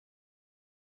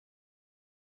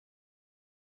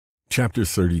Chapter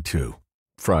 32,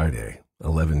 Friday,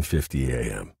 11:50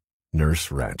 a.m. Nurse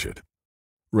Ratched.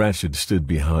 Ratched stood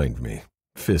behind me,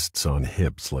 fists on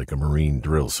hips like a Marine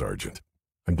drill sergeant.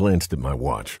 I glanced at my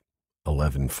watch.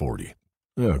 11:40.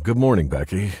 Oh, good morning,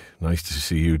 Becky. Nice to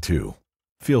see you, too.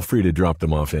 Feel free to drop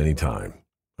them off any time,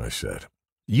 I said.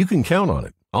 You can count on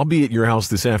it. I'll be at your house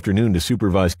this afternoon to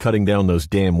supervise cutting down those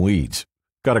damn weeds.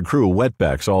 Got a crew of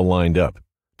wetbacks all lined up.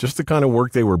 Just the kind of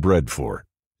work they were bred for.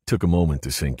 Took a moment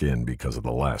to sink in because of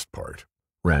the last part.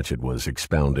 Ratched was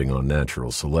expounding on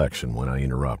natural selection when I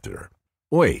interrupted her.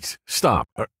 Wait, stop.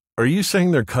 Are you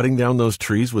saying they're cutting down those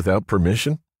trees without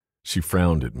permission? She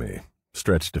frowned at me,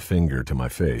 stretched a finger to my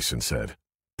face, and said,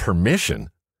 Permission?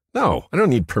 No, I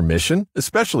don't need permission,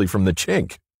 especially from the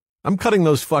chink. I'm cutting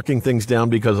those fucking things down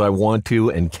because I want to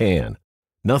and can.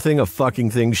 Nothing a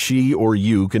fucking thing she or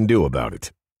you can do about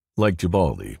it. Like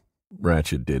Gibaldi,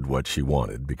 Ratched did what she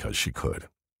wanted because she could.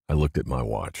 I looked at my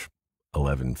watch.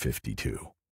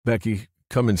 11:52. Becky,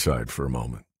 come inside for a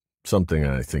moment. Something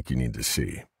I think you need to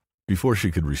see. Before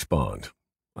she could respond,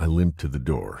 I limped to the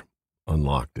door,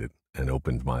 unlocked it, and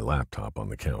opened my laptop on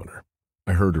the counter.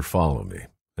 I heard her follow me,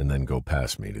 and then go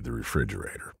past me to the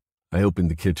refrigerator. I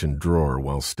opened the kitchen drawer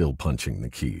while still punching the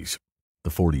keys.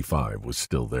 The .45 was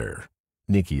still there.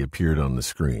 Nikki appeared on the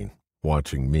screen,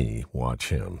 watching me watch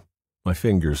him. My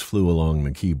fingers flew along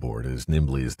the keyboard as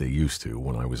nimbly as they used to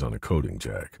when I was on a coding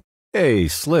jack. Hey,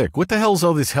 Slick, what the hell's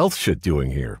all this health shit doing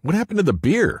here? What happened to the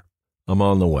beer? I'm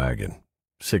on the wagon.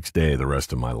 6th day the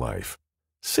rest of my life.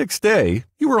 6th day?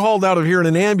 You were hauled out of here in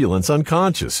an ambulance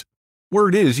unconscious.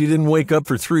 Word is you didn't wake up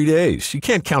for 3 days. You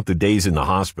can't count the days in the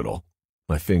hospital.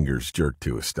 My fingers jerked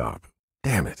to a stop.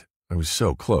 Damn it, I was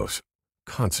so close.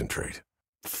 Concentrate.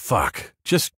 Fuck,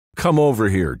 just come over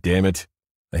here, damn it.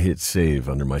 I hit save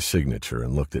under my signature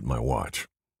and looked at my watch.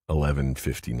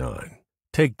 11:59.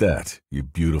 Take that, you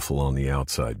beautiful on the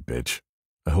outside bitch.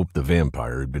 I hoped the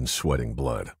vampire had been sweating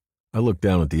blood. I looked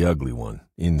down at the ugly one,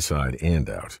 inside and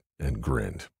out, and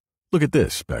grinned. Look at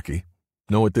this, Becky.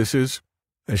 Know what this is?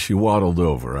 As she waddled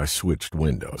over, I switched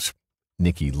windows.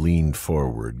 Nikki leaned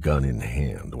forward, gun in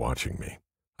hand, watching me.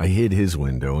 I hid his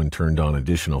window and turned on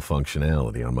additional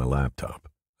functionality on my laptop.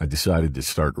 I decided to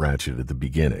start Ratched at the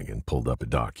beginning and pulled up a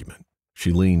document.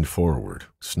 She leaned forward,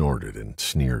 snorted, and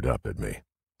sneered up at me.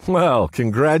 Well,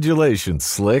 congratulations,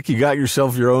 Slick. You got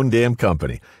yourself your own damn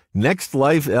company. Next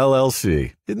Life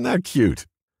LLC. Isn't that cute?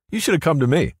 You should have come to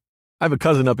me. I have a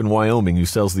cousin up in Wyoming who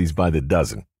sells these by the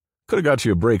dozen. Could have got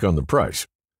you a break on the price.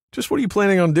 Just what are you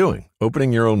planning on doing?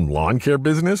 Opening your own lawn care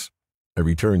business? I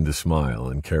returned the smile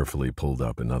and carefully pulled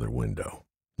up another window,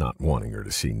 not wanting her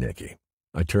to see Nikki.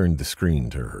 I turned the screen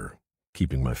to her,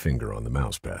 keeping my finger on the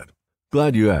mousepad.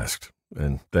 Glad you asked,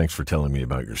 and thanks for telling me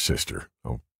about your sister.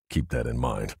 I'll keep that in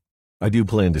mind. I do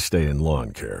plan to stay in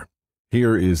lawn care.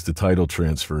 Here is the title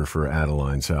transfer for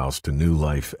Adeline's house to New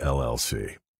Life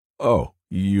LLC. Oh,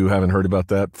 you haven't heard about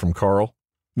that from Carl?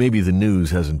 Maybe the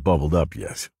news hasn't bubbled up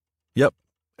yet. Yep,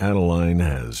 Adeline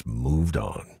has moved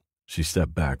on. She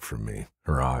stepped back from me,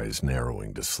 her eyes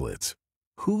narrowing to slits.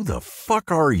 Who the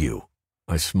fuck are you?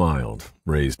 I smiled,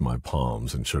 raised my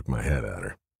palms, and shook my head at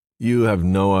her. You have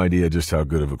no idea just how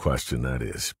good of a question that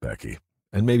is, Becky.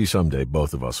 And maybe someday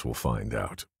both of us will find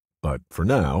out. But for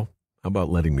now, how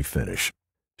about letting me finish?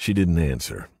 She didn't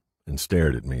answer, and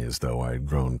stared at me as though I had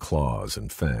grown claws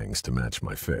and fangs to match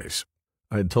my face.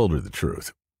 I had told her the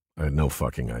truth. I had no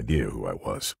fucking idea who I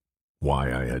was,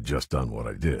 why I had just done what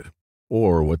I did,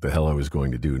 or what the hell I was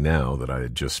going to do now that I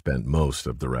had just spent most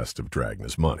of the rest of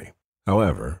Dragna's money.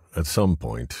 However, at some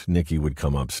point, Nikki would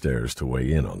come upstairs to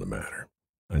weigh in on the matter.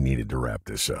 I needed to wrap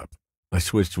this up. I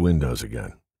switched windows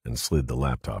again and slid the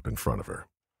laptop in front of her.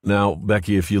 Now,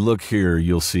 Becky, if you look here,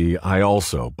 you'll see I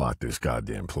also bought this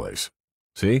goddamn place.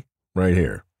 See? Right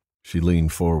here. She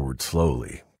leaned forward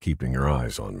slowly, keeping her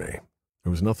eyes on me.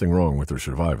 There was nothing wrong with her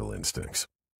survival instincts.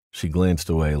 She glanced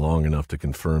away long enough to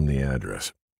confirm the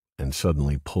address, and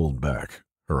suddenly pulled back,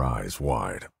 her eyes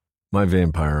wide. My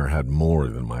vampire had more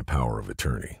than my power of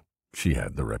attorney. She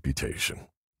had the reputation.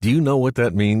 Do you know what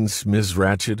that means, Ms.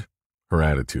 Ratched? Her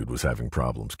attitude was having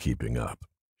problems keeping up.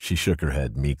 She shook her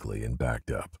head meekly and backed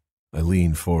up. I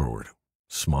leaned forward,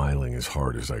 smiling as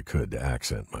hard as I could to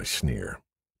accent my sneer.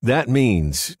 That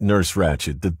means, Nurse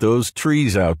Ratched, that those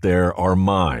trees out there are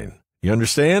mine. You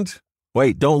understand?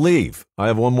 Wait, don't leave. I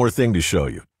have one more thing to show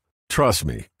you. Trust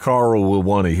me, Carl will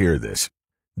want to hear this.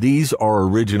 These are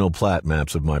original plat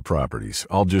maps of my properties.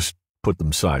 I'll just put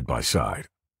them side by side.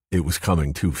 It was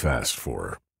coming too fast for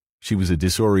her. She was a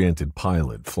disoriented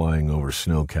pilot flying over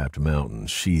snow-capped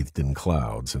mountains sheathed in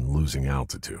clouds and losing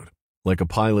altitude. Like a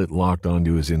pilot locked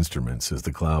onto his instruments as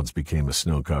the clouds became a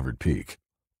snow-covered peak,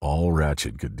 all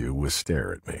Ratched could do was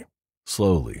stare at me.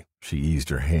 Slowly, she eased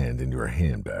her hand into her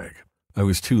handbag. I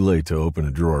was too late to open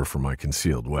a drawer for my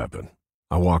concealed weapon.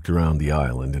 I walked around the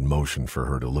island and motioned for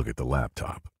her to look at the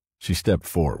laptop. She stepped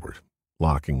forward,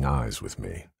 locking eyes with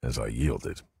me as I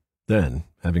yielded. Then,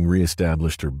 having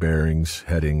reestablished her bearings,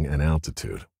 heading, and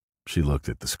altitude, she looked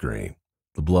at the screen.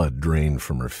 The blood drained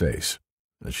from her face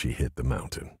as she hit the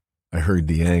mountain. I heard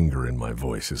the anger in my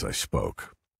voice as I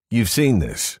spoke. "You've seen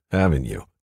this, haven't you?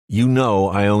 You know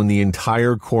I own the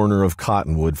entire corner of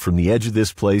Cottonwood from the edge of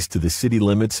this place to the city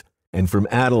limits and from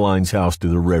Adeline's house to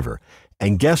the river.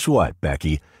 And guess what,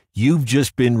 Becky? You've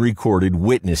just been recorded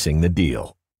witnessing the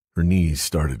deal." Her knees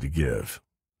started to give,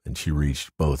 and she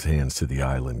reached both hands to the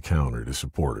island counter to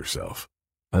support herself.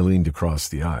 I leaned across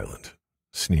the island,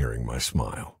 sneering my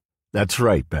smile. "That's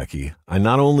right, Becky. I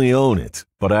not only own it,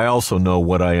 but I also know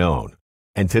what I own.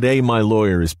 And today my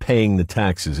lawyer is paying the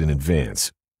taxes in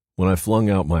advance." When I flung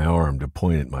out my arm to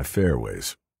point at my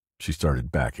fairways, she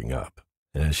started backing up.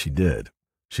 And as she did,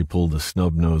 she pulled a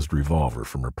snub-nosed revolver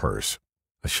from her purse.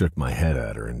 I shook my head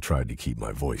at her and tried to keep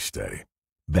my voice steady.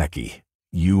 "Becky,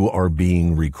 you are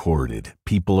being recorded.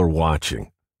 People are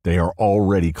watching. They are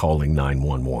already calling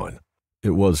 911.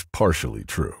 It was partially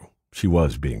true. She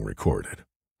was being recorded.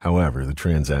 However, the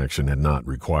transaction had not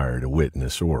required a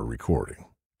witness or recording.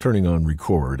 Turning on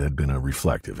record had been a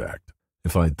reflective act.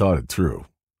 If I had thought it through,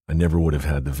 I never would have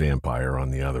had the vampire on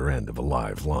the other end of a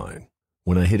live line.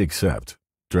 When I hit accept,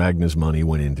 Dragna's money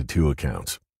went into 2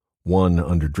 accounts. One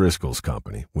under Driscoll's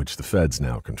company, which the feds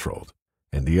now controlled,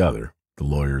 and the other, the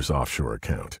lawyer's offshore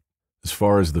account. As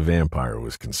far as the vampire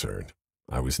was concerned,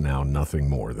 I was now nothing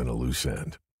more than a loose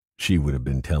end. She would have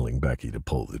been telling Becky to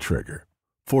pull the trigger.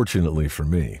 Fortunately for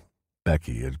me,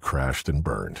 Becky had crashed and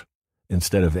burned.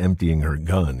 Instead of emptying her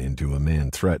gun into a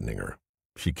man threatening her,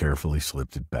 she carefully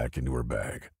slipped it back into her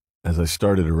bag. As I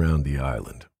started around the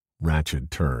island, Ratched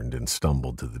turned and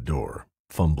stumbled to the door,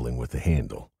 fumbling with the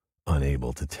handle,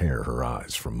 unable to tear her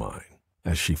eyes from mine.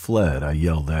 As she fled, I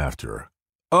yelled after her,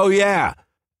 "Oh yeah,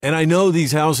 and I know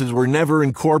these houses were never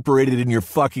incorporated in your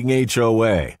fucking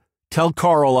HOA. Tell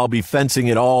Carl I'll be fencing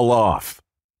it all off."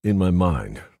 In my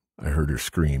mind, I heard her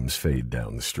screams fade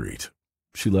down the street.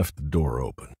 She left the door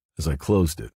open. As I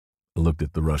closed it, I looked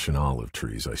at the Russian olive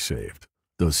trees I saved.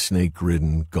 Those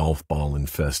snake-ridden, golf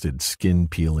ball-infested,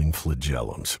 skin-peeling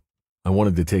flagellums. I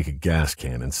wanted to take a gas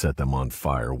can and set them on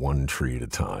fire one tree at a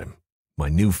time. My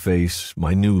new face,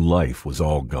 my new life was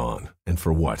all gone. And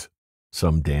for what?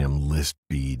 Some damn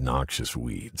list-B noxious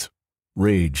weeds.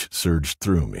 Rage surged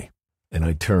through me, and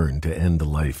I turned to end the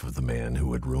life of the man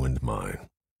who had ruined mine.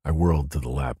 I whirled to the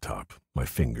laptop, my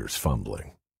fingers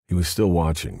fumbling. He was still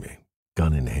watching me,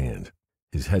 gun in hand,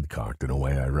 his head cocked in a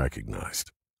way I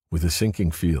recognized. With a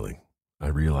sinking feeling, I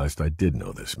realized I did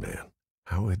know this man.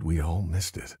 How had we all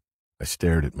missed it? I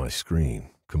stared at my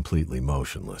screen, completely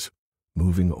motionless,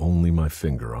 moving only my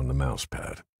finger on the mouse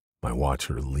pad. My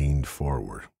watcher leaned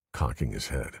forward, cocking his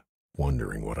head,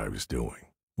 wondering what I was doing.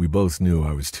 We both knew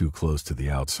I was too close to the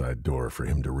outside door for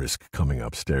him to risk coming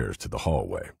upstairs to the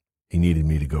hallway. He needed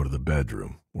me to go to the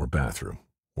bedroom or bathroom,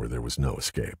 where there was no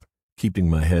escape. Keeping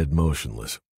my head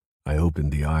motionless, I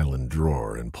opened the island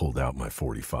drawer and pulled out my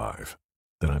 .45.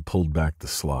 Then I pulled back the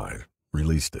slide,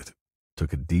 released it,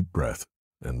 took a deep breath,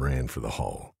 and ran for the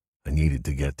hall. I needed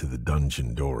to get to the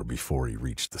dungeon door before he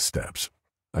reached the steps.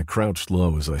 I crouched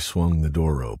low as I swung the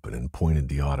door open and pointed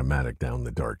the automatic down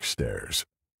the dark stairs.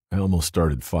 I almost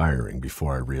started firing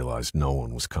before I realized no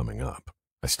one was coming up.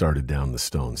 I started down the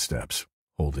stone steps,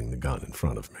 holding the gun in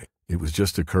front of me. It was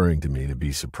just occurring to me to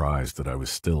be surprised that I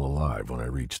was still alive when I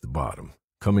reached the bottom.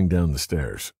 Coming down the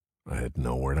stairs, I had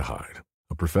nowhere to hide.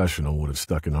 A professional would have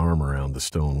stuck an arm around the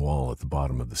stone wall at the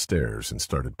bottom of the stairs and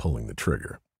started pulling the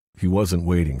trigger. He wasn't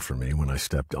waiting for me when I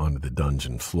stepped onto the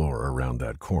dungeon floor around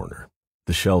that corner.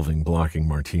 The shelving blocking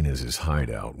Martinez's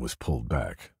hideout was pulled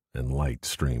back, and light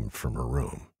streamed from her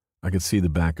room. I could see the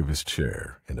back of his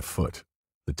chair and a foot,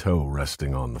 the toe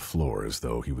resting on the floor as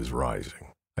though he was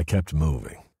rising. I kept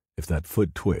moving. If that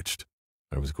foot twitched,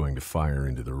 I was going to fire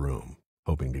into the room,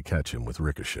 hoping to catch him with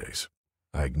ricochets.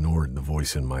 I ignored the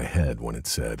voice in my head when it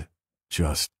said,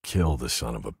 "Just kill the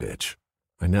son of a bitch."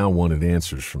 I now wanted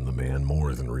answers from the man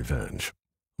more than revenge.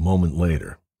 A moment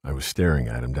later, I was staring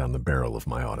at him down the barrel of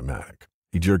my automatic.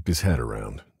 He jerked his head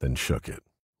around, then shook it.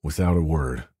 Without a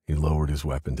word, he lowered his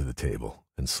weapon to the table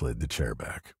and slid the chair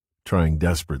back. Trying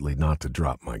desperately not to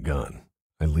drop my gun,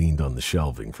 I leaned on the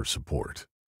shelving for support.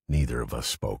 Neither of us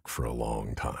spoke for a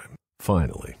long time.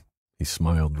 Finally, he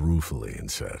smiled ruefully and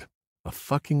said, "A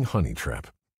fucking honey trap.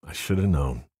 I should have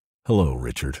known." "Hello,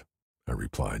 Richard," I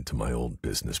replied to my old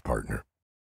business partner.